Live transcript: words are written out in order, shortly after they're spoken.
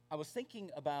I was thinking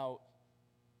about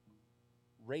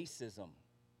racism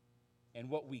and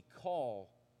what we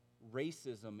call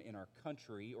racism in our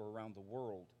country or around the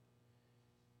world.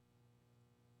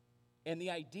 And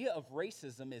the idea of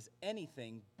racism is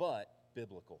anything but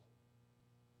biblical.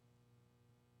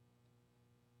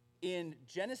 In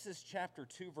Genesis chapter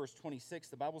 2, verse 26,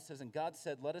 the Bible says, "And God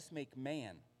said, let us make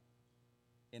man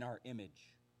in our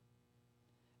image,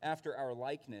 after our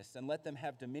likeness, and let them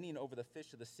have dominion over the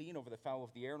fish of the sea, and over the fowl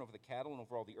of the air, and over the cattle, and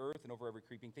over all the earth, and over every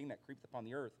creeping thing that creepeth upon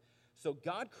the earth." So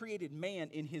God created man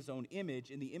in his own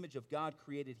image. In the image of God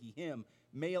created he him.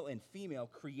 Male and female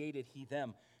created he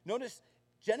them. Notice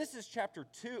Genesis chapter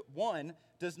 1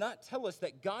 does not tell us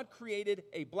that God created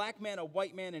a black man, a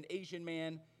white man, an Asian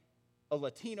man, a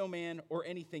Latino man, or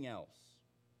anything else.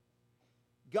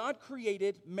 God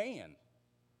created man.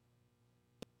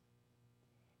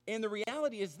 And the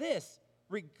reality is this: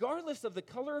 regardless of the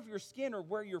color of your skin or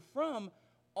where you're from,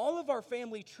 all of our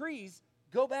family trees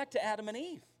go back to Adam and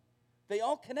Eve. They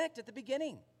all connect at the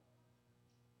beginning.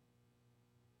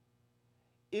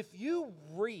 If you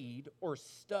read or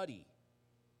study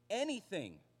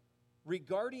anything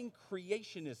regarding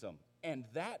creationism and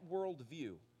that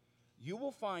worldview, you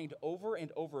will find over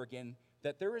and over again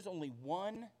that there is only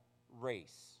one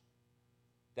race.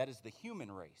 That is the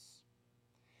human race.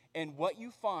 And what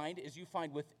you find is you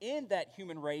find within that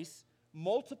human race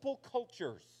multiple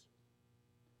cultures.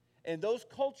 And those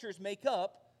cultures make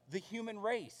up the human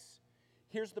race.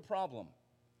 Here's the problem.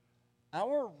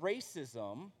 Our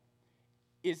racism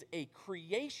is a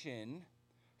creation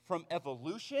from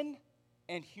evolution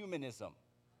and humanism.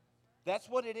 That's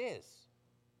what it is.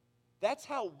 That's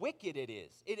how wicked it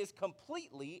is. It is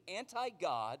completely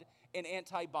anti-God and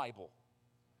anti-Bible.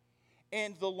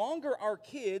 And the longer our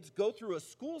kids go through a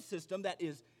school system that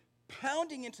is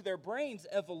pounding into their brains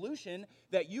evolution,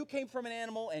 that you came from an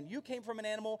animal and you came from an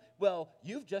animal, well,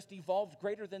 you've just evolved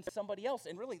greater than somebody else.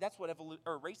 And really, that's what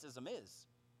racism is.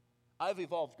 I've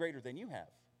evolved greater than you have.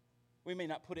 We may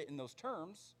not put it in those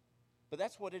terms, but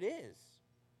that's what it is.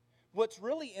 What's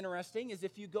really interesting is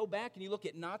if you go back and you look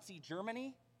at Nazi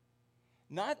Germany,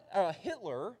 not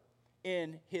Hitler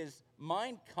in his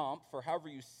Mein Kampf, or however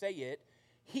you say it,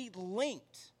 he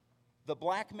linked the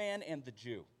black man and the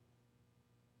Jew.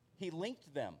 He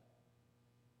linked them.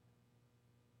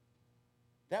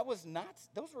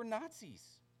 Those were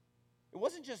Nazis. It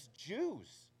wasn't just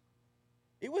Jews.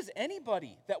 It was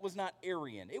anybody that was not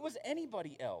Aryan. It was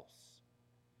anybody else.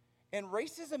 And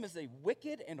racism is a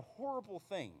wicked and horrible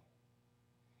thing.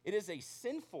 It is a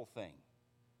sinful thing.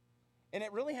 And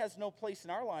it really has no place in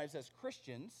our lives as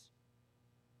Christians.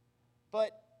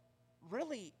 But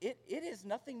really, it is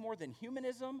nothing more than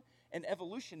humanism and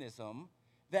evolutionism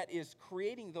that is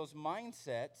creating those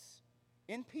mindsets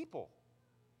in people.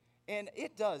 And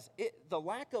the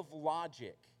lack of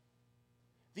logic,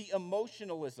 the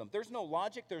emotionalism. There's no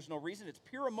logic, there's no reason. It's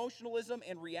pure emotionalism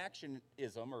and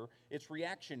reactionism, or it's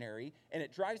reactionary, and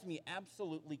it drives me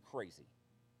absolutely crazy.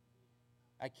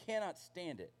 I cannot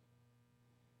stand it.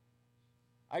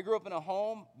 I grew up in a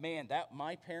home, man,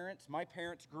 my parents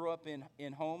grew up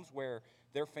in homes where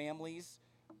their families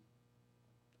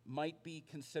might be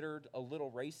considered a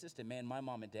little racist, and man, my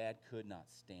mom and dad could not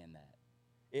stand that.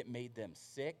 It made them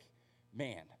sick.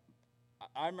 Man,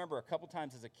 I remember a couple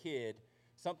times as a kid,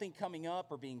 something coming up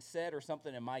or being said or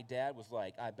something, and my dad was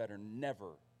like, I better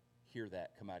never hear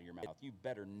that come out of your mouth. You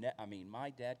better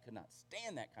my dad could not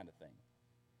stand that kind of thing.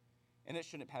 And it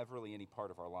shouldn't have really any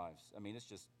part of our lives. I mean, it's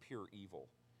just pure evil.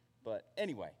 But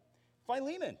anyway,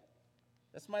 Philemon.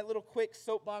 That's my little quick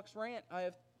soapbox rant. I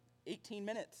have 18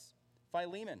 minutes.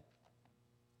 Philemon.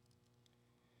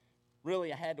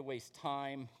 Really, I had to waste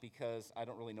time because I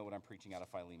don't really know what I'm preaching out of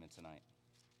Philemon tonight.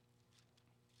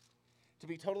 To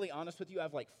be totally honest with you, I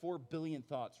have like 4 billion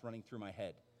thoughts running through my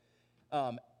head.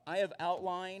 I have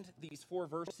outlined these 4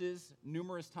 verses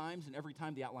numerous times, and every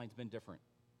time the outline's been different.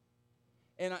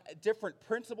 And different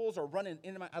principles are running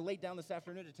into I laid down this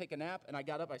afternoon to take a nap, and I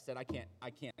got up. I said, I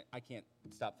can't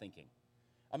stop thinking.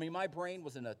 I mean, my brain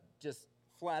was in a just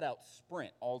flat-out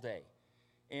sprint all day.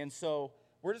 And so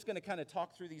we're just going to kind of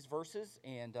talk through these verses,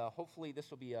 and hopefully this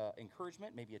will be an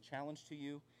encouragement, maybe a challenge to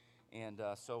you. And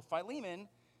so Philemon,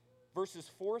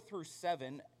 verses 4 through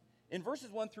 7. In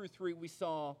verses 1 through 3, we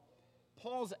saw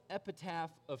Paul's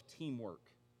epitaph of teamwork.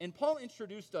 And Paul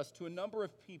introduced us to a number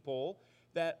of people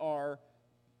that are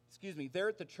they're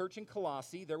at the church in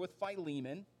Colossae. They're with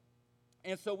Philemon.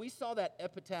 And so we saw that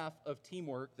epitaph of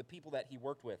teamwork, the people that he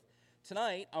worked with.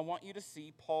 Tonight, I want you to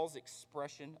see Paul's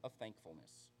expression of thankfulness.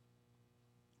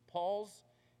 Paul's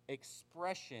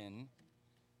expression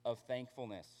of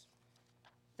thankfulness.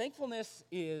 Thankfulness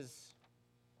is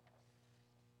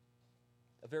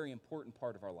very important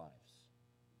part of our lives.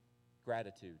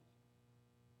 Gratitude,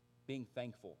 being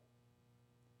thankful,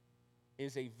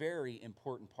 is a very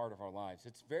important part of our lives.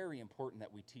 It's very important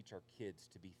that we teach our kids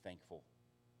to be thankful.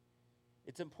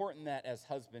 It's important that as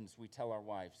husbands we tell our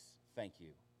wives, thank you.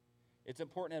 It's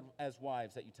important as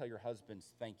wives that you tell your husbands,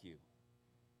 thank you.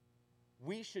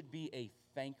 We should be a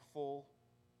thankful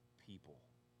people.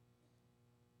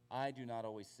 I do not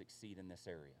always succeed in this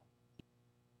area.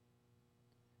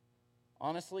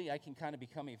 Honestly, I can kind of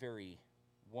become a very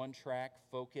one-track,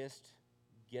 focused,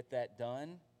 get that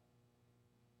done,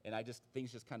 and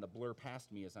things just kind of blur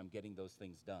past me as I'm getting those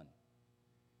things done.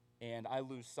 And I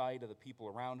lose sight of the people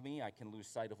around me. I can lose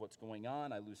sight of what's going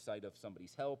on. I lose sight of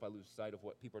somebody's help. I lose sight of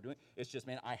what people are doing. It's just,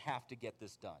 man, I have to get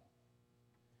this done.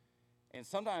 And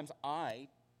sometimes I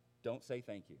don't say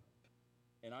thank you.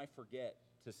 And I forget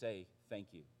to say thank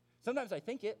you. Sometimes I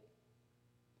think it,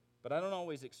 but I don't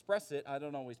always express it. I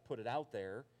don't always put it out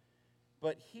there.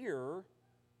 But here,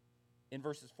 in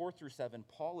verses 4 through 7,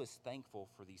 Paul is thankful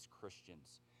for these Christians.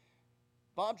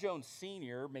 Bob Jones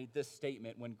Sr. made this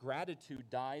statement: when gratitude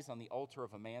dies on the altar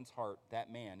of a man's heart,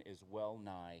 that man is well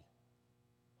nigh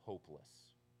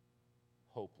hopeless.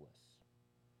 Hopeless.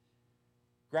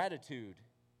 Gratitude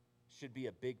should be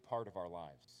a big part of our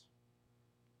lives.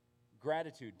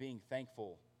 Gratitude, being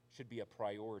thankful, should be a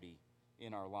priority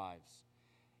in our lives.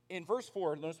 In verse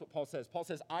 4, notice what Paul says. Paul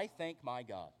says, I thank my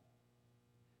God,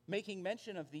 making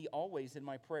mention of thee always in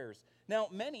my prayers. Now,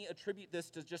 many attribute this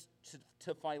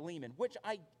to Philemon, which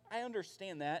I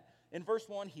understand that. In verse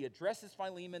 1, he addresses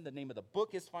Philemon. The name of the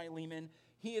book is Philemon.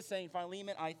 He is saying,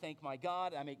 Philemon, I thank my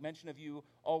God. I make mention of you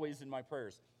always in my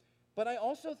prayers. But I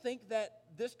also think that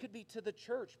this could be to the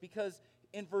church, because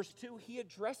in verse 2, he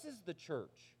addresses the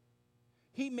church.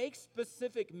 He makes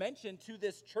specific mention to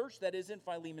this church that is in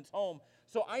Philemon's home.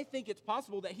 So I think it's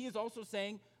possible that he is also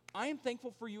saying, I am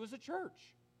thankful for you as a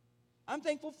church. I'm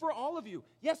thankful for all of you.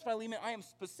 Yes, Philemon, I am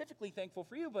specifically thankful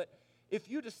for you, but if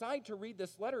you decide to read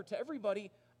this letter to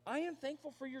everybody, I am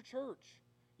thankful for your church.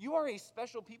 You are a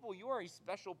special people. You are a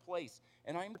special place,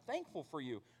 and I'm thankful for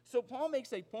you. So Paul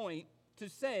makes a point to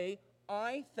say,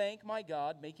 I thank my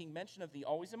God, making mention of thee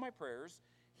always in my prayers,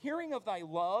 hearing of thy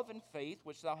love and faith,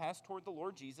 which thou hast toward the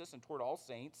Lord Jesus and toward all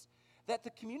saints, that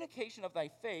the communication of thy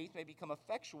faith may become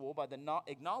effectual by the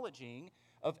acknowledging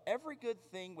of every good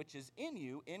thing which is in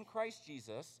you in Christ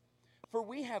Jesus. For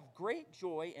we have great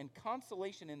joy and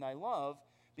consolation in thy love,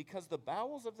 because the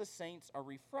bowels of the saints are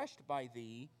refreshed by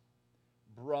thee,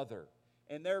 brother.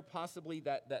 And there possibly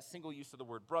that single use of the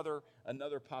word brother,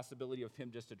 another possibility of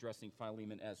him just addressing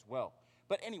Philemon as well.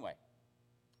 But anyway,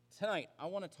 tonight I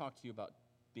want to talk to you about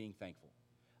being thankful.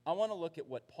 I want to look at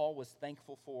what Paul was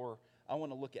thankful for. I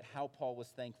want to look at how Paul was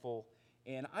thankful.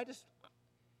 And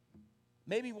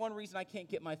maybe one reason I can't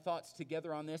get my thoughts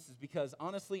together on this is because,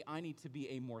 honestly, I need to be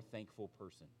a more thankful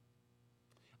person.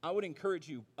 I would encourage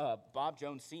you, Bob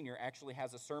Jones Sr. actually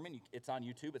has a sermon. It's on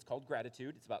YouTube. It's called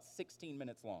Gratitude. It's about 16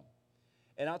 minutes long.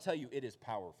 And I'll tell you, it is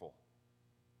powerful.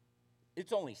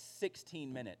 It's only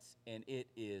 16 minutes, and it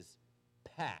is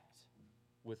packed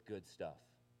with good stuff.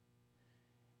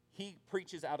 He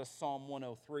preaches out of Psalm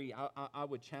 103. I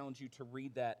would challenge you to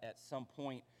read that at some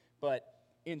point. But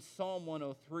in Psalm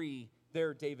 103,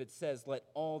 there David says, let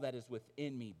all that is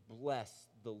within me bless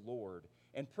the Lord.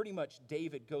 And pretty much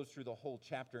David goes through the whole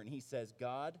chapter and he says,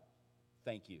 God,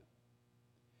 thank you.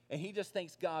 And he just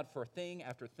thanks God for thing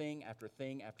after thing after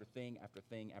thing after thing after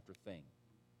thing after thing.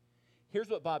 Here's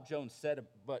what Bob Jones said,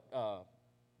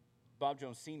 Bob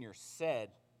Jones Sr. said.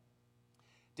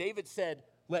 David said,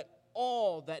 let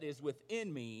all that is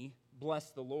within me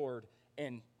bless the Lord.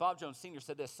 And Bob Jones Sr.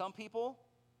 said this: some people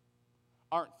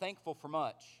aren't thankful for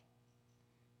much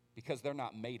because they're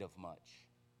not made of much.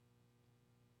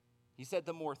 He said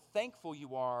the more thankful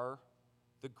you are,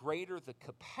 the greater the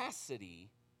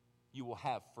capacity you will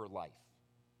have for life.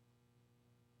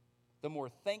 The more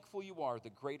thankful you are, the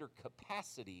greater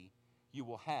capacity you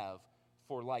will have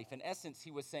for life. In essence,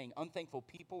 he was saying unthankful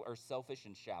people are selfish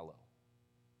and shallow.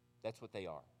 That's what they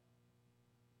are.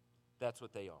 That's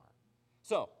what they are.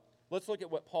 So, let's look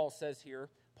at what Paul says here.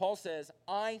 Paul says,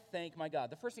 I thank my God.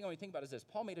 The first thing I want to think about is this.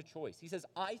 Paul made a choice. He says,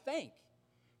 I thank.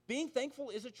 Being thankful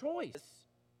is a choice.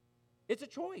 It's a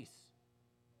choice.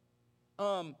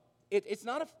 It's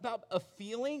not about a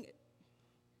feeling.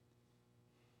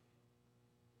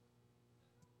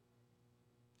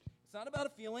 It's not about a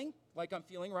feeling like I'm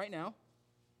feeling right now.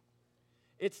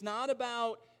 It's not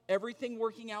about everything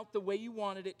working out the way you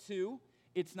wanted it to.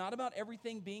 It's not about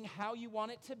everything being how you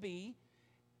want it to be.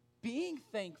 Being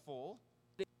thankful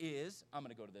is, I'm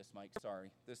going to go to this, Mike.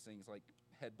 Sorry, this thing's like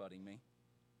headbutting me.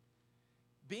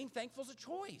 Being thankful is a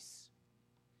choice.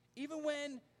 Even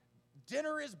when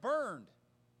dinner is burned,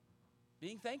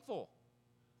 being thankful.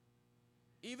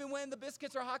 Even when the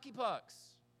biscuits are hockey pucks,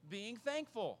 being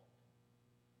thankful.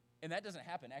 And that doesn't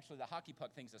happen. Actually, the hockey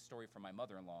puck thing's a story from my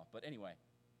mother-in-law. But anyway,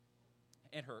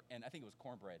 and I think it was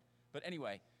cornbread. But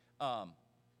anyway, I'll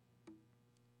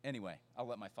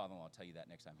let my father-in-law tell you that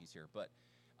next time he's here. But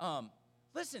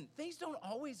listen, things don't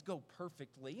always go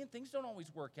perfectly, and things don't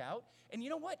always work out. And you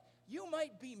know what? You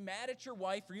might be mad at your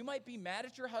wife, or you might be mad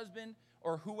at your husband,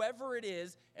 or whoever it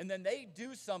is, and then they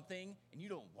do something, and you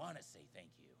don't want to say thank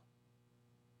you.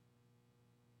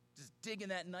 Just digging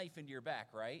that knife into your back,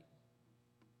 right?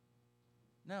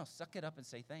 No, suck it up and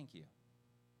say thank you.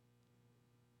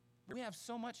 We have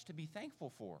so much to be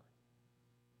thankful for.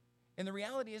 And the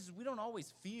reality is we don't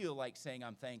always feel like saying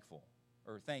I'm thankful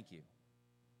or thank you.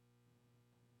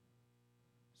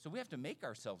 So we have to make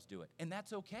ourselves do it, and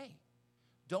that's okay.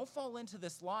 Don't fall into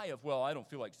this lie of, well, I don't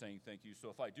feel like saying thank you, so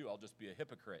if I do, I'll just be a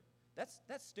hypocrite. That's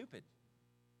stupid.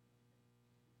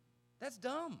 That's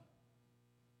dumb.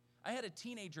 I had a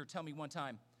teenager tell me one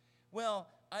time, well,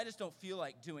 I just don't feel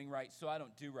like doing right, so I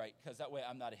don't do right, because that way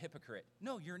I'm not a hypocrite.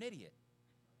 No, you're an idiot.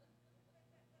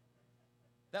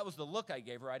 That was the look I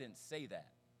gave her. I didn't say that.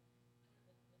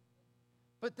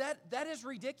 But that is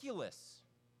ridiculous.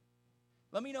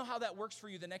 Let me know how that works for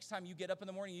you the next time you get up in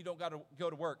the morning and you don't got to go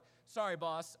to work. Sorry,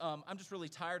 boss, I'm just really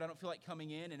tired. I don't feel like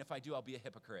coming in, and if I do, I'll be a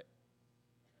hypocrite.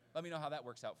 Let me know how that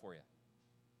works out for you.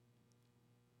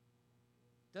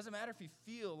 Doesn't matter if you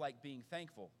feel like being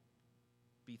thankful.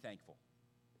 Be thankful.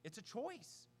 It's a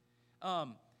choice.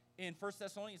 In 1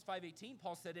 Thessalonians 5:18,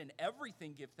 Paul said, in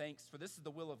everything give thanks, for this is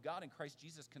the will of God in Christ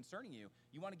Jesus concerning you.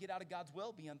 You want to get out of God's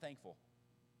will? Be unthankful.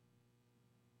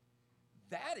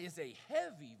 That is a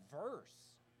heavy verse.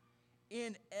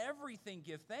 In everything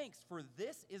give thanks, for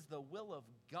this is the will of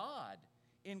God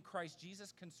in Christ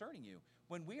Jesus concerning you.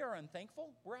 When we are unthankful,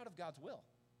 we're out of God's will.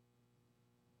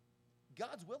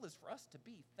 God's will is for us to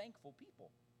be thankful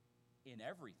people in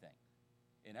everything.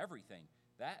 In everything.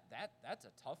 That's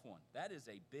a tough one. That is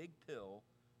a big pill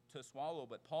to swallow.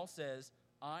 But Paul says,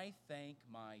 I thank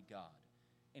my God.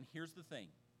 And here's the thing.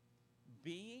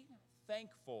 Being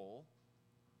thankful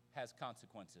has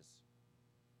consequences.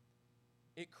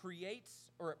 It creates,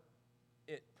 or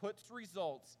it puts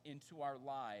results into our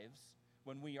lives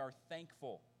when we are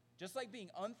thankful. Just like being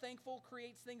unthankful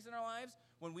creates things in our lives,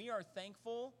 when we are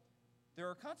thankful, there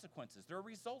are consequences. There are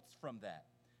results from that.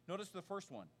 Notice the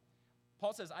first one.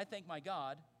 Paul says, I thank my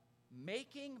God,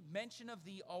 making mention of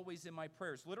thee always in my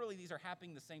prayers. Literally, these are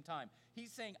happening at the same time.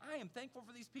 He's saying, I am thankful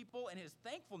for these people, and his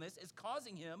thankfulness is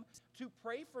causing him to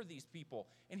pray for these people.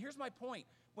 And here's my point.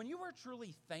 When you are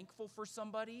truly thankful for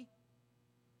somebody,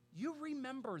 you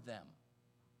remember them.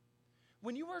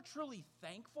 When you are truly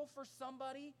thankful for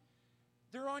somebody,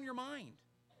 they're on your mind.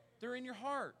 They're in your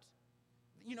heart.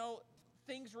 You know,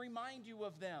 things remind you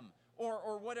of them.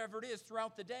 Or whatever it is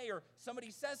throughout the day, or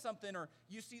somebody says something, or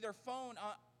you see their phone,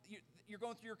 you're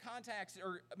going through your contacts,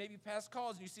 or maybe past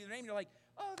calls, and you see their name, and you're like,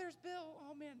 oh, there's Bill.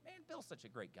 Oh, man, Bill's such a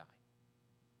great guy.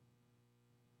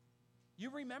 You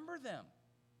remember them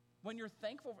when you're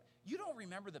thankful. You don't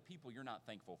remember the people you're not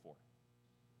thankful for.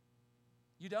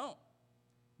 You don't.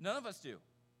 None of us do.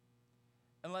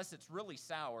 Unless it's really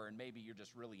sour, and maybe you're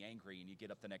just really angry, and you get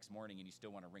up the next morning, and you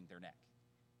still want to wring their neck.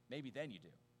 Maybe then you do.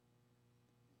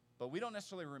 But we don't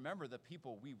necessarily remember the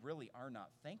people we really are not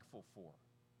thankful for.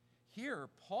 Here,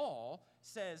 Paul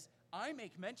says, I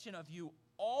make mention of you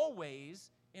always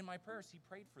in my prayers. He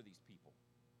prayed for these people.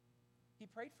 He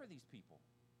prayed for these people.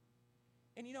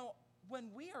 And you know, when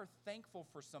we are thankful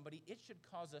for somebody, it should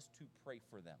cause us to pray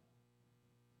for them.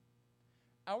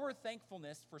 Our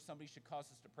thankfulness for somebody should cause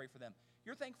us to pray for them.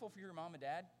 You're thankful for your mom and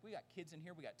dad? We got kids in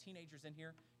here. We got teenagers in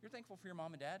here. You're thankful for your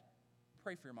mom and dad?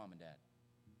 Pray for your mom and dad.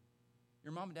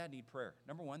 Your mom and dad need prayer.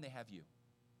 Number one, they have you.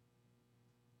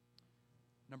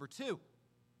 Number two,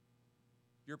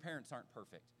 your parents aren't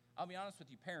perfect. I'll be honest with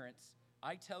you, parents,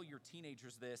 I tell your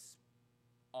teenagers this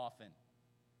often.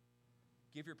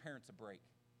 Give your parents a break.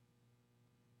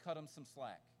 Cut them some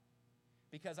slack.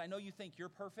 Because I know you think you're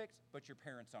perfect, but your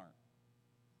parents aren't.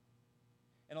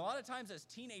 And a lot of times as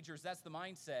teenagers, that's the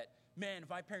mindset. Man, if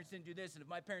my parents didn't do this, and if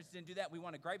my parents didn't do that, we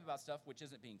want to gripe about stuff, which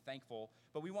isn't being thankful,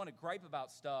 but we want to gripe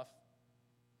about stuff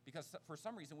because for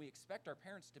some reason we expect our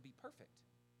parents to be perfect,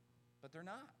 but they're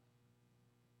not.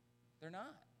 They're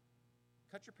not.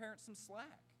 Cut your parents some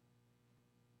slack.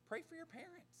 Pray for your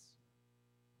parents.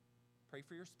 Pray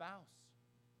for your spouse.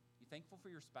 You thankful for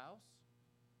your spouse?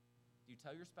 Do you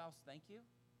tell your spouse thank you?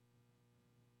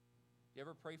 Do you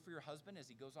ever pray for your husband as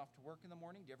he goes off to work in the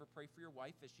morning? Do you ever pray for your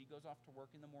wife as she goes off to work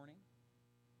in the morning?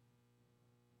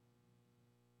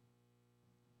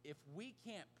 if we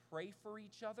can't pray for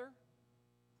each other,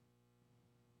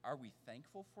 are we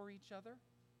thankful for each other?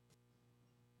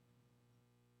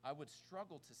 I would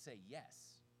struggle to say yes.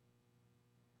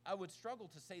 I would struggle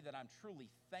to say that I'm truly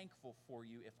thankful for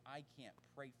you if I can't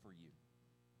pray for you,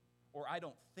 or I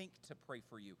don't think to pray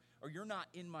for you, or you're not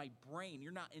in my brain,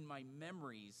 you're not in my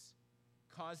memories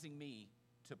causing me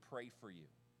to pray for you.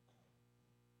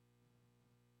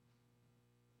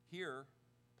 Here,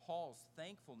 Paul's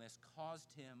thankfulness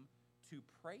caused him to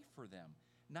pray for them.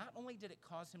 Not only did it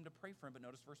cause him to pray for him, but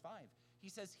notice verse 5. He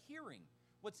says hearing.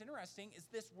 What's interesting is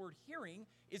this word hearing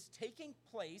is taking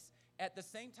place at the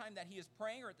same time that he is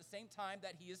praying, or at the same time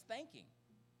that he is thanking.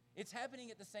 It's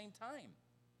happening at the same time.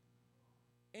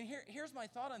 And here's my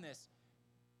thought on this.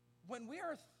 When we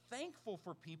are thankful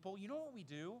for people, you know what we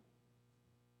do?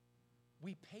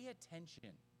 We pay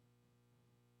attention.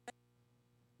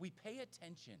 We pay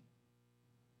attention.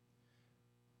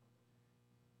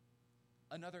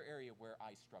 Another area where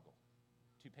I struggle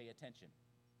to pay attention.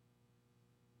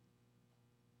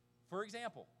 For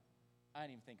example, I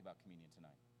didn't even think about communion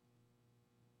tonight.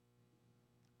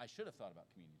 I should have thought about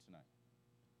communion tonight.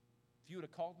 If you would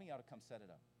have called me, I would have come set it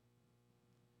up.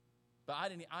 But I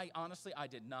didn't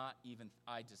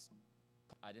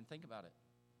think about it.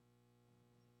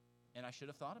 And I should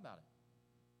have thought about it.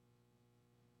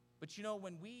 But you know,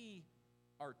 when we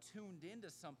are tuned into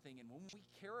something, and when we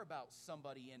care about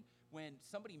somebody, and when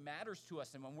somebody matters to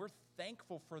us, and when we're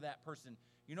thankful for that person,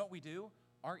 you know what we do?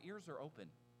 Our ears are open.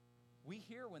 We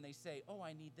hear when they say, oh,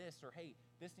 I need this, or hey,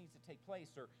 this needs to take place,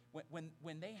 or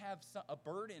when they have a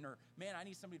burden, or man, I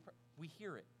need somebody to pray. We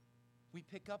hear it. We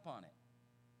pick up on it.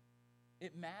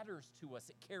 It matters to us.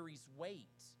 It carries weight.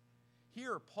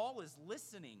 Here, Paul is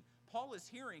listening. Paul is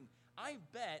hearing. I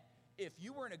bet if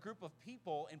you were in a group of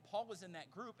people and Paul was in that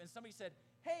group and somebody said,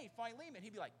 hey, Philemon,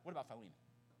 he'd be like, what about Philemon?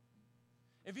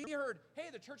 If he heard, hey,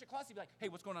 the church at Colossae, he'd be like, hey,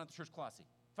 what's going on at the church at Colossae?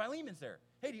 Philemon's there.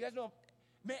 Hey, do you guys know?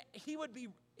 Man, he would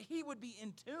be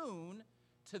in tune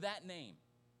to that name.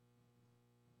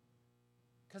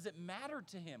 Because it mattered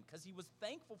to him, because he was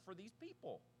thankful for these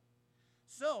people.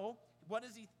 So, what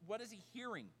is he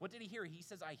hearing? What did he hear? He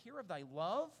says, I hear of thy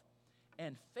love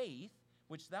and faith,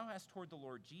 which thou hast toward the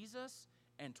Lord Jesus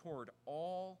and toward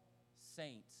all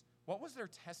saints. What was their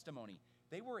testimony?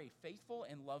 They were a faithful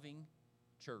and loving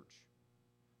church.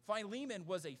 Philemon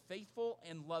was a faithful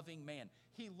and loving man.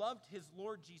 He loved his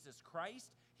Lord Jesus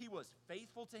Christ. He was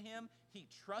faithful to him. He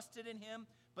trusted in him,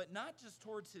 but not just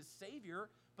towards his Savior,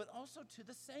 but also to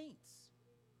the saints.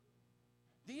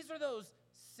 These are those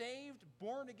saved,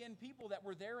 born-again people that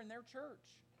were there in their church.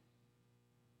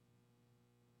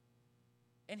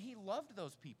 And he loved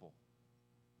those people.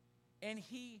 And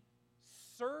he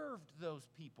served those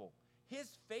people. His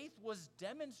faith was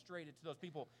demonstrated to those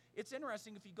people. It's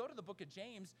interesting, if you go to the book of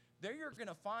James, there you're going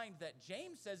to find that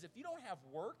James says if you don't have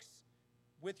works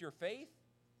with your faith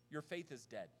is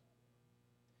dead.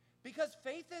 Because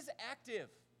faith is active.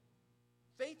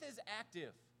 Faith is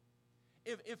active.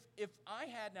 If I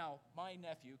had now, my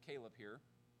nephew, Caleb here,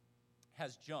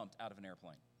 has jumped out of an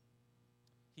airplane.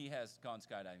 He has gone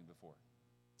skydiving before.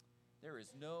 There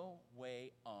is no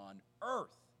way on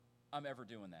earth I'm ever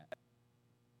doing that.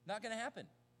 Not going to happen.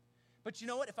 But you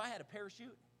know what? If I had a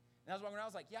parachute, and I was walking around, I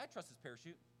was like, yeah, I trust this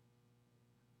parachute.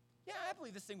 Yeah, I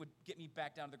believe this thing would get me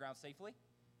back down to the ground safely.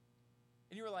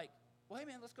 And you were like, well, hey,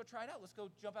 man, let's go try it out. Let's go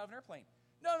jump out of an airplane.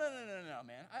 No,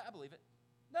 man. I believe it.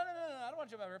 No. I don't want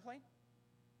to jump out of an airplane.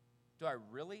 Do I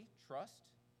really trust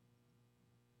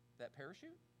that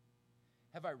parachute?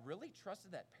 Have I really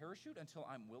trusted that parachute until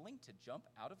I'm willing to jump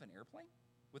out of an airplane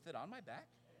with it on my back?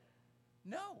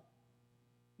 No.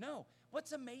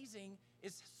 What's amazing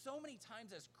is so many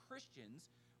times as Christians,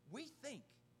 we think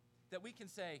that we can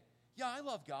say, yeah, I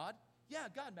love God. Yeah,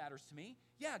 God matters to me.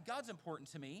 Yeah, God's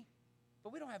important to me.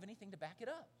 But we don't have anything to back it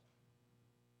up.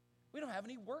 We don't have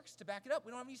any works to back it up.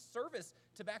 We don't have any service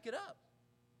to back it up.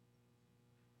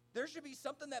 There should be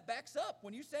something that backs up.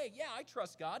 When you say, yeah, I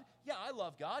trust God. Yeah, I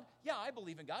love God. Yeah, I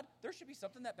believe in God. There should be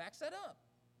something that backs that up.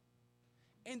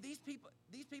 And these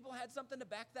people had something to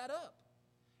back that up.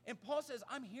 And Paul says,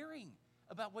 I'm hearing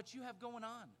about what you have going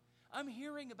on. I'm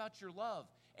hearing about your love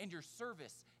and your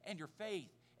service and your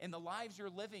faith and the lives you're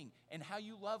living and how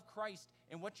you love Christ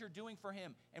and what you're doing for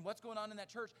him and what's going on in that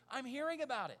church. I'm hearing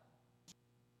about it.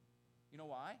 You know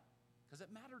why? Because it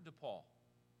mattered to Paul.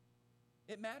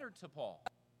 It mattered to Paul.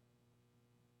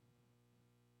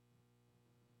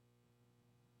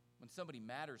 When somebody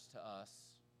matters to us,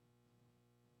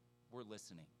 we're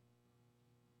listening.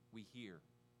 We hear.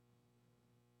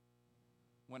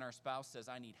 When our spouse says,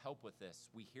 I need help with this,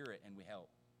 we hear it and we help.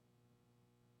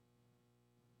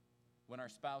 When our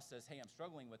spouse says, hey, I'm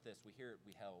struggling with this, we hear it,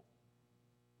 we help.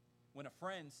 When a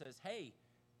friend says, hey,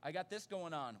 I got this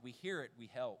going on, we hear it, we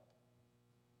help.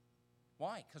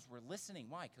 Why? Because we're listening.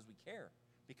 Why? Because we care.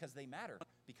 Because they matter.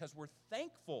 Because we're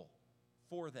thankful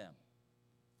for them.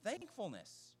 Thankfulness.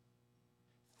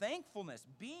 Thankfulness.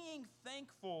 Being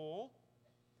thankful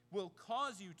will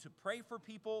cause you to pray for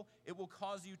people. It will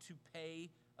cause you to pay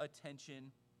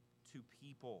attention to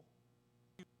people.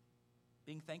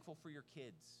 Being thankful for your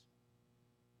kids.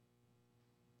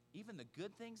 Even the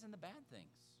good things and the bad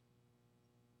things.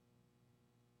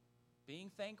 Being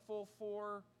thankful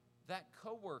for that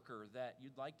coworker that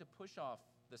you'd like to push off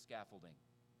the scaffolding.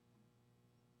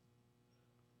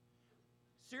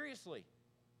 Seriously,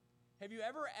 have you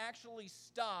ever actually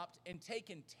stopped and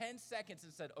taken 10 seconds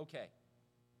and said, okay,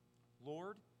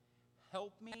 Lord,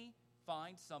 help me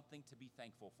find something to be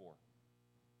thankful for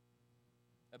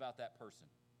about that person?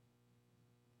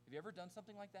 Have you ever done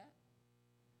something like that?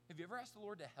 Have you ever asked the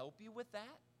Lord to help you with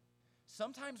that?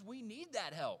 Sometimes we need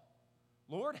that help.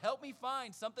 Lord, help me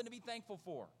find something to be thankful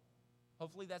for.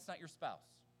 Hopefully that's not your spouse.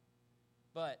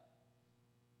 But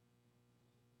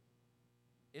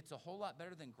it's a whole lot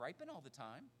better than griping all the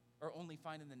time or only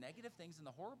finding the negative things and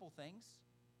the horrible things.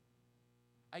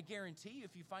 I guarantee you,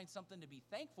 if you find something to be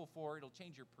thankful for, it'll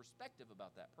change your perspective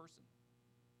about that person.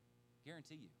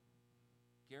 Guarantee you.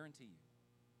 Guarantee you.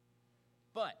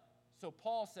 But, so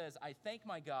Paul says, I thank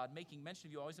my God, making mention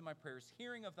of you always in my prayers,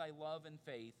 hearing of thy love and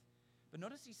faith. But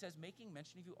notice he says, making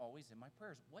mention of you always in my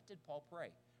prayers. What did Paul pray?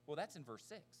 Well, that's in verse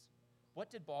 6.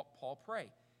 What did Paul pray?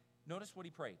 Notice what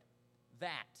he prayed.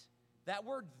 That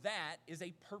word that is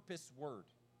a purpose word.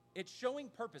 It's showing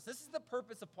purpose. This is the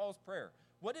purpose of Paul's prayer.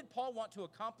 What did Paul want to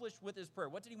accomplish with his prayer?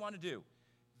 What did he want to do?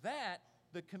 That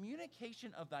the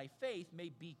communication of thy faith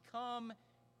may become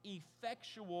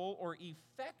effectual or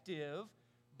effective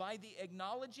by the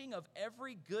acknowledging of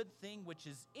every good thing which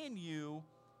is in you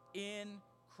in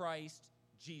Christ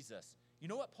Jesus. You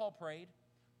know what Paul prayed?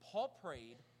 Paul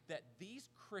prayed that these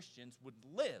Christians would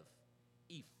live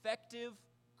effective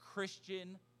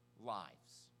Christian lives.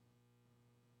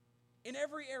 In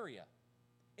every area.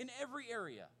 In every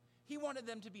area. He wanted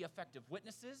them to be effective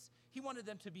witnesses. He wanted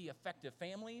them to be effective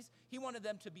families. He wanted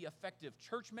them to be effective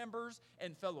church members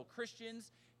and fellow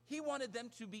Christians. He wanted them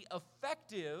to be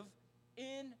effective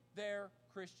in their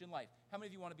Christian life. How many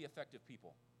of you want to be effective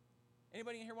people?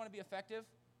 Anybody in here want to be effective?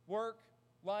 Work,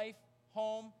 life,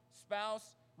 home,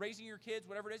 spouse, raising your kids,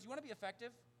 whatever it is. You want to be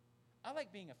effective? I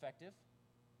like being effective.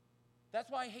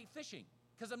 That's why I hate fishing,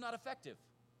 because I'm not effective.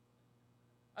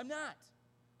 I'm not.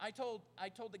 I told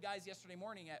the guys yesterday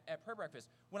morning at prayer breakfast,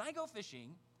 when I go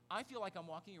fishing, I feel like I'm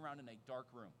walking around in a dark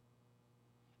room.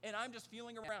 And I'm just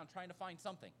feeling around trying to find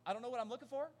something. I don't know what I'm looking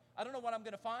for. I don't know what I'm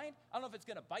going to find. I don't know if it's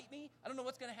going to bite me. I don't know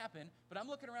what's going to happen, but I'm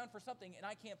looking around for something and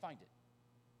I can't find it.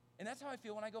 And that's how I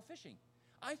feel when I go fishing.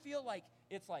 I feel like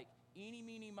it's like, eeny,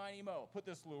 meeny, miny, mo. Put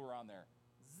this lure on there.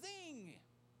 Zing!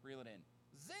 Reel it in.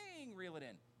 Zing! Reel it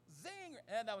in. Zing!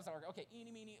 And that was hard. Okay, eeny,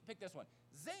 meeny, pick this one.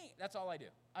 Zing! That's all I do.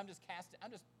 I'm just casting.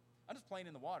 I'm just playing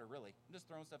in the water, really. I'm just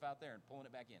throwing stuff out there and pulling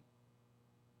it back in.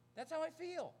 That's how I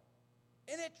feel.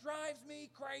 And it drives me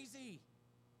crazy.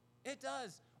 It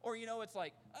does. Or, it's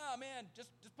like, oh, man, just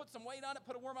put some weight on it,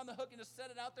 put a worm on the hook, and just set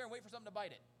it out there and wait for something to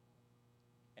bite it.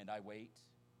 And I wait,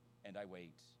 and I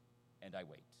wait, and I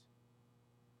wait.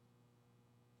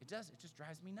 It does. It just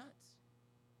drives me nuts.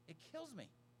 It kills me.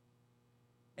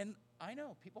 And I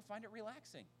know people find it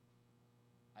relaxing.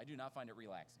 I do not find it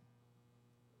relaxing.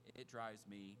 It drives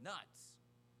me nuts.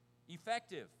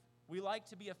 Effective. We like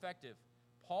to be effective.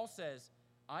 Paul says,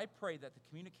 I pray that the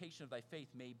communication of thy faith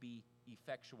may be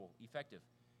effective.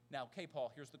 Now, okay,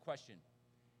 Paul, here's the question.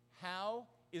 How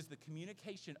is the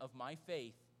communication of my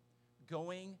faith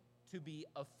going to be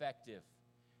effective?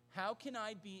 How can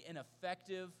I be an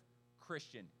effective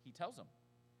Christian? He tells them,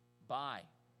 by.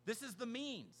 This is the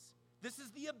means. This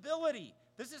is the ability.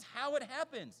 This is how it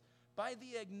happens. By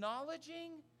the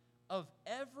acknowledging of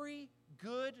every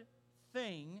good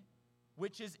thing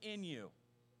which is in you.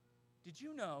 Did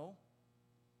you know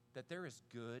that there is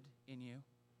good in you?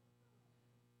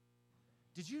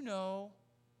 Did you know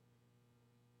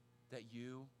that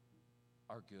you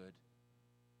are good?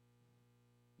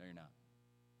 No, you're not.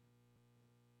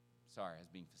 Sorry, I was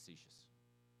being facetious.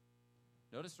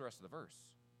 Notice the rest of the verse.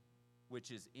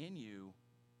 Which is in you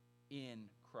in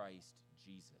Christ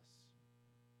Jesus.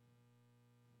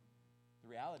 The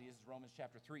reality is Romans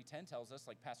chapter 3:10 tells us,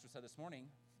 like Pastor said this morning,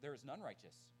 there is none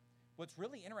righteous. What's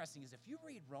really interesting is if you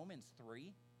read Romans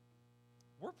 3,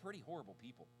 we're pretty horrible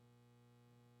people.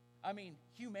 I mean,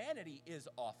 humanity is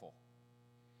awful.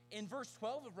 In verse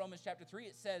 12 of Romans chapter 3,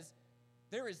 it says,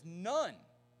 There is none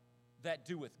that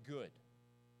doeth good.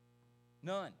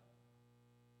 None.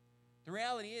 The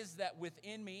reality is that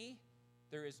within me,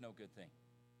 there is no good thing.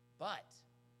 But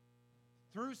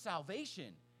through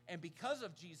salvation and because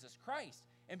of Jesus Christ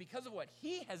and because of what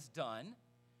he has done,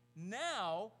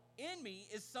 now in me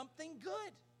is something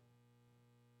good.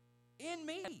 In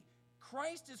me.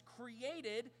 Christ has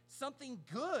created something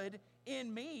good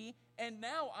in me, and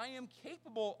now I am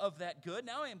capable of that good.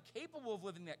 Now I am capable of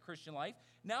living that Christian life.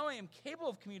 Now I am capable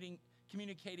of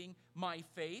communicating my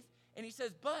faith. And he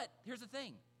says, but here's the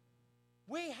thing.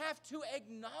 We have to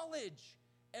acknowledge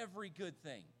every good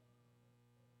thing.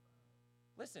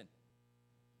 Listen,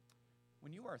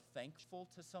 when you are thankful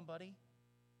to somebody,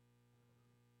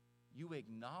 you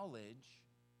acknowledge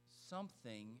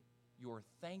something you're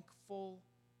thankful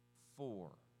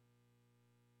for.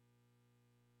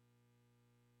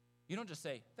 You don't just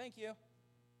say, thank you.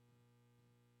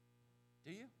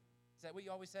 Do you? Is that what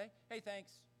you always say? Hey,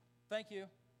 thanks. Thank you.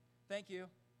 Thank you.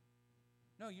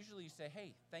 No, usually you say,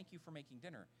 hey, thank you for making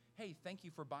dinner. Hey, thank you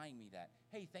for buying me that.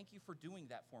 Hey, thank you for doing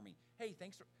that for me. Hey,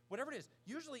 thanks for whatever it is.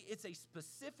 Usually it's a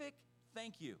specific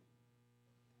thank you.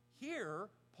 Here,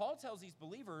 Paul tells these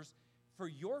believers, for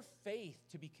your faith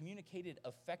to be communicated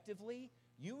effectively,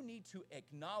 you need to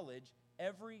acknowledge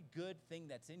every good thing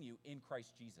that's in you in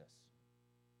Christ Jesus.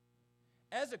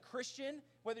 As a Christian,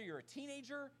 whether you're a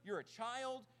teenager, you're a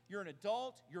child, you're an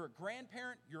adult, you're a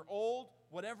grandparent, you're old,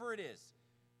 whatever it is,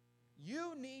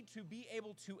 you need to be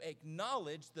able to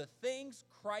acknowledge the things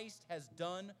Christ has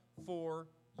done for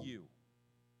you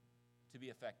to be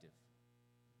effective.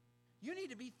 You need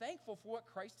to be thankful for what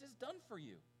Christ has done for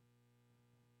you.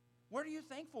 What are you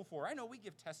thankful for? I know we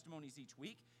give testimonies each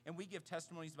week, and we give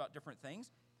testimonies about different things,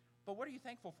 but what are you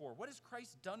thankful for? What has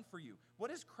Christ done for you? What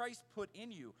has Christ put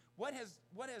in you? What has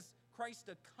Christ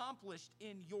accomplished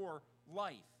in your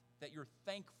life that you're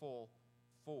thankful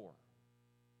for?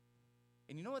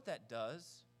 And you know what that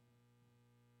does?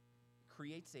 It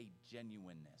creates a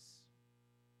genuineness.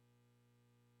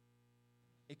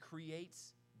 It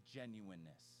creates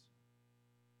genuineness.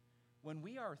 When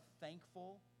we are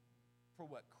thankful for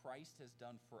what Christ has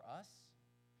done for us,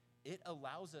 it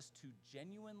allows us to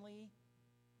genuinely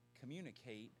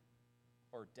communicate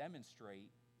or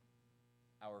demonstrate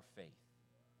our faith.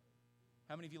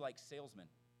 How many of you like salesmen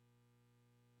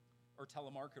or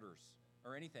telemarketers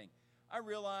or anything? I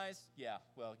realize,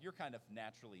 you're kind of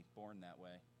naturally born that way.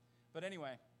 But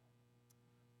anyway,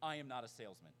 I am not a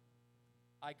salesman.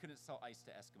 I couldn't sell ice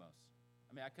to Eskimos.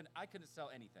 I couldn't sell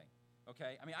anything,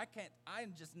 okay?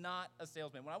 I'm just not a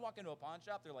salesman. When I walk into a pawn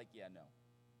shop, they're like, yeah, no.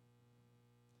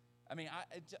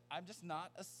 I'm just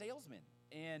not a salesman.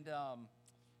 And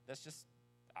that's just,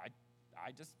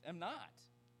 I just am not.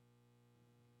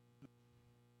 Have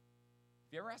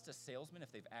you ever asked a salesman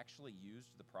if they've actually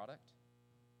used the product?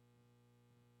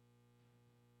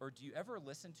 Or do you ever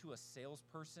listen to a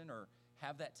salesperson or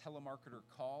have that telemarketer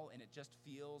call and it just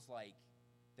feels like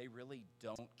they really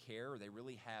don't care or they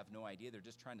really have no idea? They're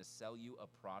just trying to sell you a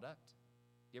product?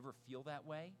 Do you ever feel that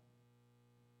way?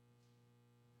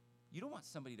 You don't want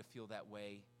somebody to feel that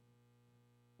way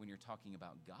when you're talking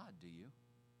about God, do you?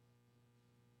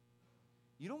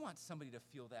 You don't want somebody to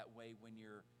feel that way when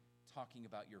you're talking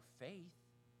about your faith,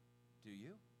 do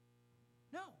you?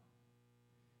 No.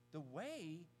 The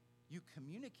way you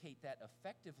communicate that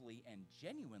effectively and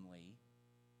genuinely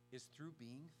is through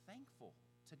being thankful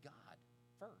to God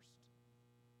first.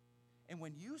 And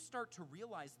when you start to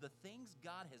realize the things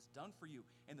God has done for you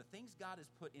and the things God has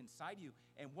put inside you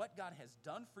and what God has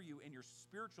done for you in your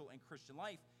spiritual and Christian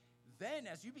life, then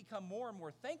as you become more and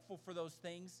more thankful for those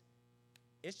things,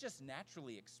 it's just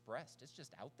naturally expressed. It's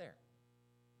just out there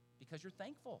because you're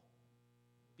thankful.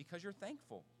 Because you're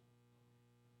thankful.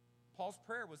 Paul's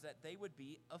prayer was that they would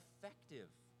be effective.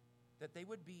 That they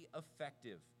would be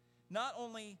effective. Not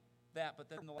only that, but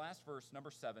then in the last verse, number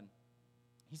 7,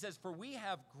 he says, for we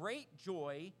have great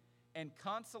joy and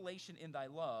consolation in thy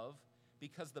love,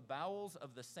 because the bowels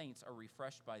of the saints are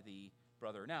refreshed by thee,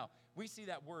 brother. Now, we see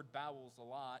that word bowels a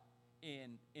lot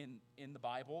in the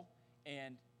Bible,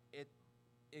 and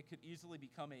it could easily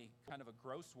become a kind of a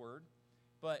gross word.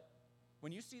 But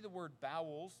when you see the word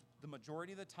bowels, the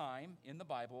majority of the time in the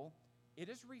Bible, it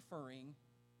is referring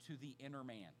to the inner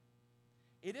man.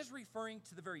 It is referring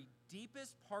to the very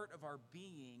deepest part of our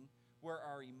being where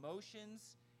our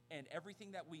emotions and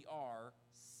everything that we are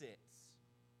sits.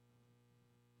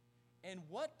 And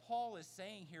what Paul is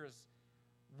saying here is,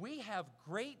 we have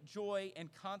great joy and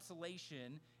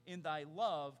consolation in thy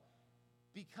love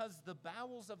because the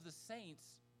bowels of the saints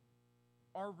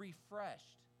are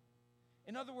refreshed.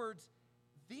 In other words,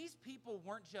 these people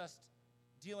weren't just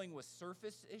dealing with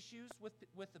surface issues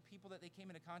with the people that they came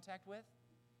into contact with.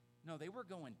 No, they were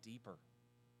going deeper.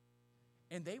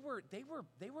 And they were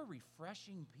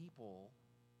refreshing people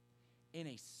in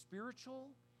a spiritual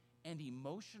and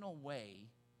emotional way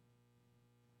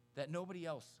that nobody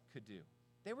else could do.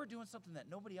 They were doing something that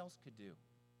nobody else could do.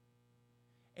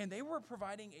 And they were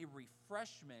providing a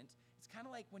refreshment. It's kind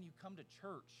of like when you come to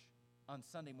church on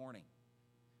Sunday morning,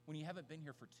 when you haven't been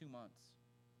here for 2 months.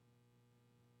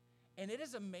 And it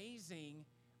is amazing,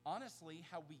 honestly,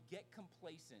 how we get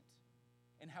complacent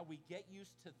and how we get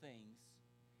used to things.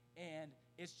 And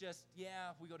it's just,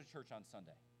 yeah, we go to church on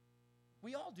Sunday.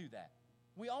 We all do that.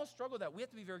 We all struggle with that. We have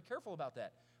to be very careful about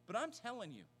that. But I'm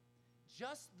telling you,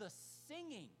 just the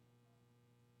singing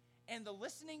and the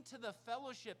listening to the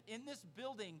fellowship in this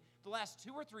building the last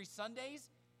 2 or 3 Sundays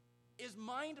is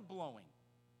mind-blowing.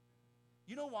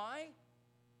 You know why?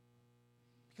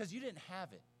 Because you didn't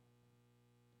have it.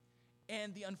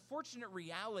 And the unfortunate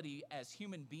reality as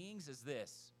human beings is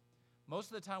this.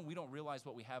 Most of the time, we don't realize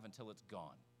what we have until it's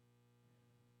gone.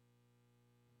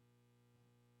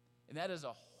 And that is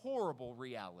a horrible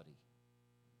reality.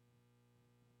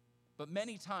 But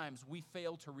many times, we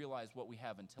fail to realize what we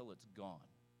have until it's gone.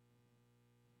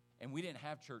 And we didn't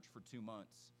have church for 2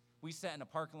 months. We sat in a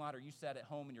parking lot, or you sat at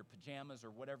home in your pajamas or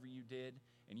whatever you did,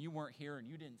 and you weren't here, and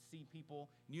you didn't see people,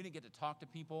 and you didn't get to talk to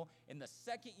people. And the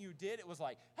second you did, it was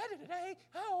like, hey,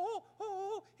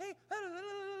 oh, hey,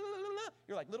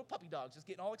 you're like little puppy dogs just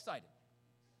getting all excited.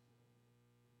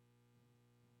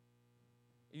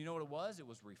 And you know what it was? It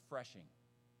was refreshing.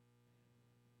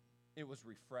 It was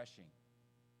refreshing.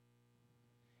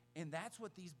 And that's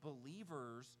what these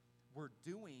believers were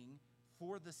doing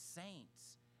for the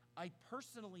saints. I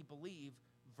personally believe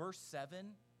verse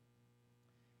 7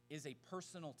 is a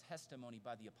personal testimony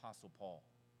by the Apostle Paul.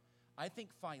 I think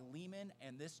Philemon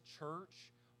and this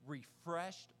church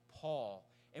refreshed Paul.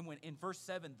 And when in verse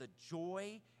 7, the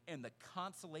joy and the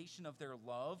consolation of their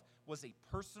love was a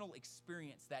personal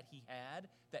experience that he had,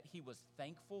 that he was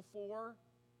thankful for,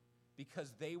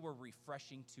 because they were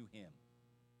refreshing to him.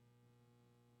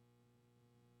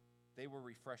 They were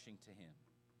refreshing to him.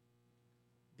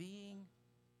 Being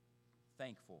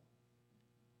thankful.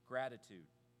 Gratitude.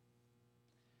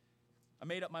 I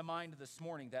made up my mind this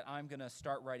morning that I'm going to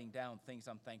start writing down things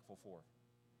I'm thankful for.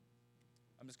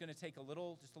 I'm just going to take a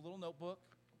little notebook,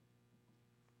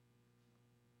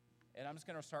 and I'm just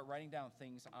going to start writing down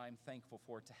things I'm thankful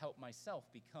for to help myself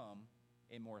become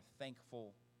a more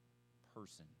thankful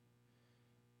person.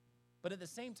 But at the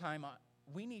same time,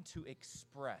 we need to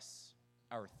express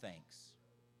our thanks.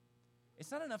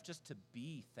 It's not enough just to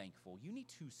be thankful. You need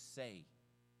to say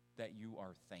that you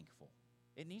are thankful.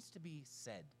 It needs to be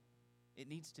said. It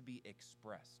needs to be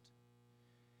expressed.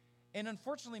 And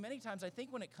unfortunately, many times, I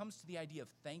think when it comes to the idea of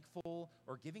thankful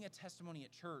or giving a testimony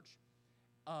at church,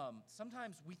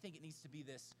 sometimes we think it needs to be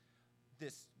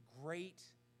this great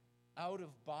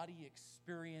out-of-body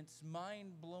experience,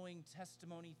 mind-blowing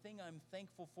testimony, thing I'm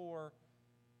thankful for.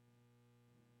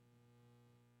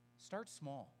 Start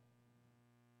small.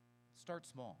 Start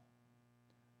small.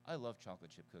 I love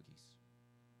chocolate chip cookies.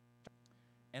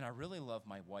 And I really love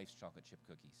my wife's chocolate chip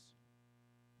cookies.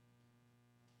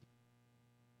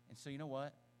 And so you know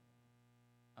what?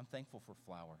 I'm thankful for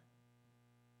flour.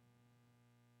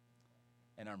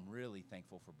 And I'm really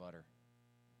thankful for butter.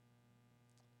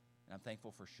 And I'm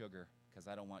thankful for sugar, because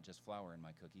I don't want just flour in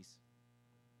my cookies.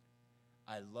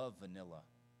 I love vanilla.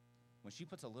 When she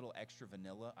puts a little extra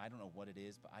vanilla, I don't know what it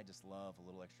is, but I just love a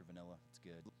little extra vanilla. It's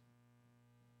good.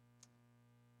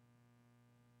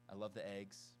 I love the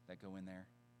eggs that go in there.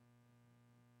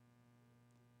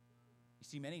 You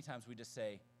see, many times we just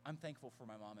say, I'm thankful for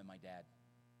my mom and my dad.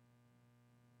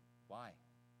 Why?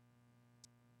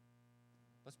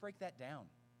 Let's break that down.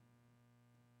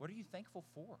 What are you thankful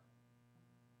for?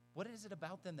 What is it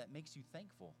about them that makes you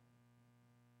thankful?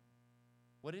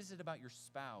 What is it about your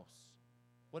spouse?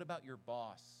 What about your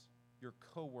boss, your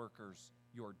coworkers,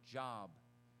 your job,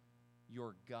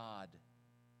 your God?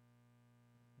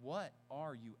 What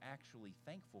are you actually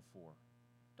thankful for?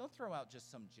 Don't throw out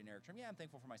just some generic term. Yeah, I'm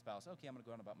thankful for my spouse. Okay, I'm going to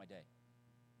go on about my day.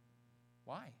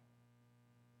 Why?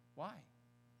 Why?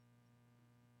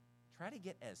 Try to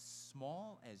get as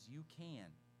small as you can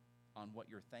on what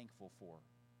you're thankful for.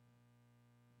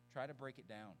 Try to break it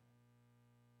down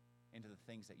into the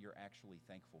things that you're actually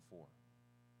thankful for,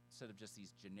 instead of just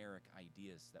these generic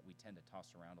ideas that we tend to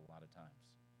toss around a lot of times.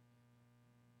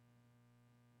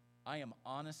 I am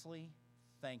honestly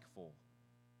thankful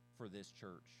for this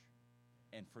church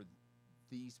and for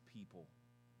these people,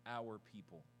 our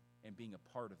people, and being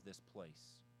a part of this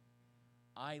place.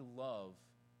 I love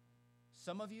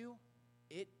some of you,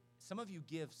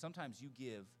 sometimes you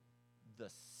give the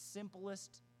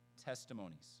simplest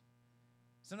testimonies.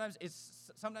 Sometimes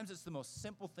it's the most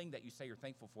simple thing that you say you're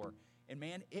thankful for, and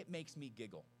man, it makes me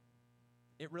giggle.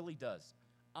 It really does.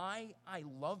 I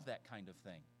love that kind of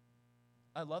thing.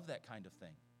 I love that kind of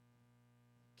thing.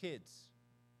 Kids,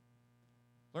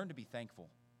 learn to be thankful.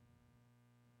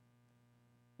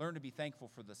 Learn to be thankful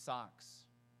for the socks,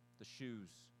 the shoes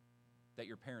that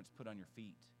your parents put on your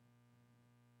feet.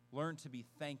 Learn to be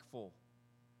thankful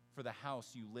for the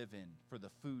house you live in, for the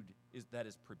food that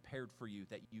is prepared for you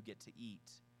that you get to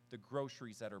eat, the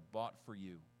groceries that are bought for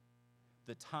you,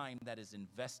 the time that is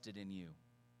invested in you.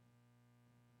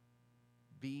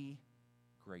 Be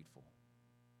grateful.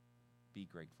 Be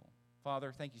grateful.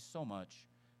 Father, thank you so much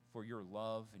for your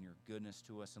love and your goodness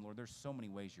to us. And Lord, there's so many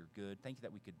ways you're good. Thank you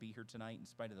that we could be here tonight in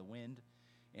spite of the wind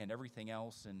and everything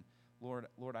else. And Lord,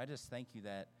 I just thank you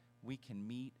that we can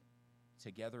meet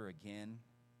together again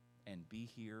and be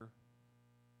here.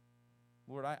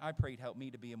 Lord, I pray you'd help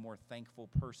me to be a more thankful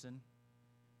person.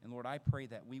 And Lord, I pray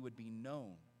that we would be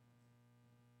known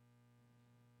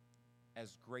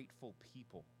as grateful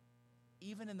people,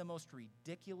 even in the most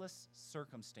ridiculous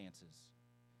circumstances.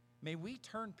 May we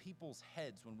turn people's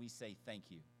heads when we say thank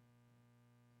you.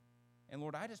 And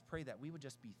Lord, I just pray that we would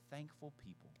just be thankful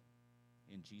people.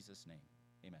 In Jesus' name,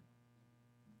 amen.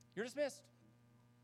 You're dismissed.